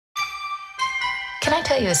Can I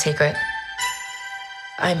tell you a secret?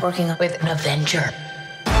 I'm working with an Avenger.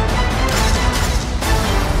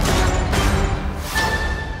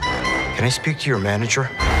 Can I speak to your manager?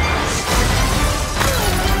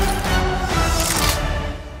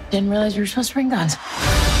 Didn't realize you were supposed to bring guns.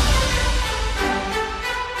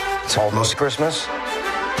 It's almost Christmas.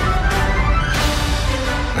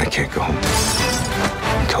 I can't go home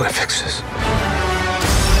until I fix this.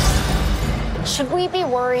 Should we be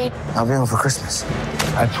worried? I'll be home for Christmas.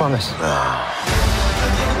 I promise.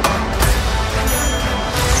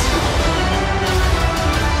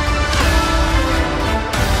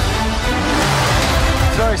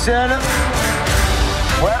 Sorry, Santa.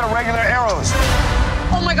 We're out of regular arrows.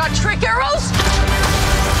 Oh my God, trick arrows?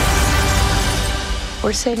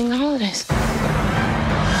 We're saving the holidays.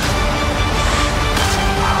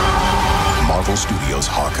 Marvel Studios'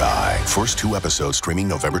 Hawkeye. First 2 episodes streaming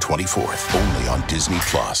November 24th, only on Disney+.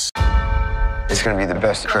 It's gonna be the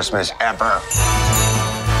best Christmas ever.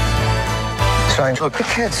 So I took the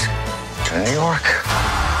kids to New York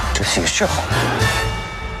to see a show.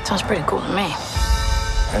 Sounds pretty cool to me.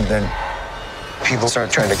 And then people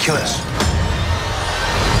started trying to kill us.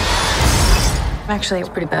 Actually, it's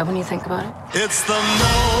pretty bad when you think about it. It's the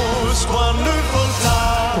most wonderful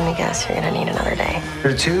time. Let me guess, you're gonna need another day.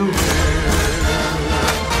 Or 2.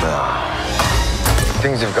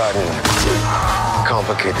 Things have gotten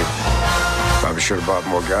complicated. Probably should have bought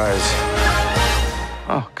more guys.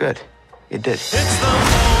 Oh, good. You did. It's the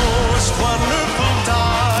most wonderful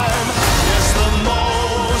time. It's the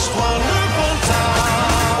most wonderful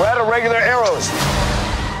time. We're out of regular arrows.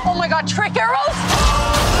 Oh my God, trick arrows?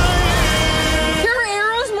 There are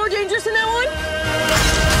arrows more dangerous than that one?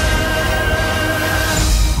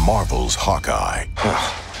 Marvel's Hawkeye.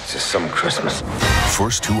 It's just some Christmas.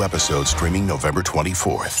 First 2 episodes streaming November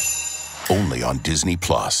 24th, only on Disney+.